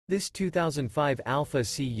This 2005 Alfa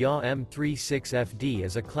See Ya M-36FD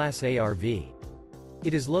is a Class A RV.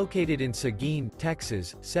 It is located in Seguin,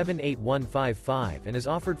 Texas, 78155 and is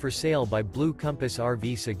offered for sale by Blue Compass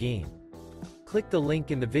RV Seguin. Click the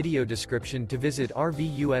link in the video description to visit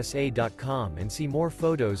RVUSA.com and see more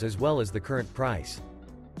photos as well as the current price.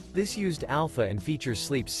 This used Alfa and features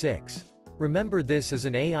Sleep 6. Remember, this is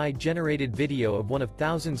an AI-generated video of one of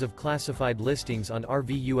thousands of classified listings on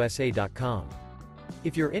RVUSA.com.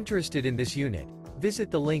 If you're interested in this unit, visit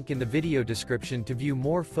the link in the video description to view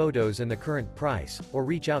more photos and the current price, or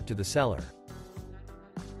reach out to the seller.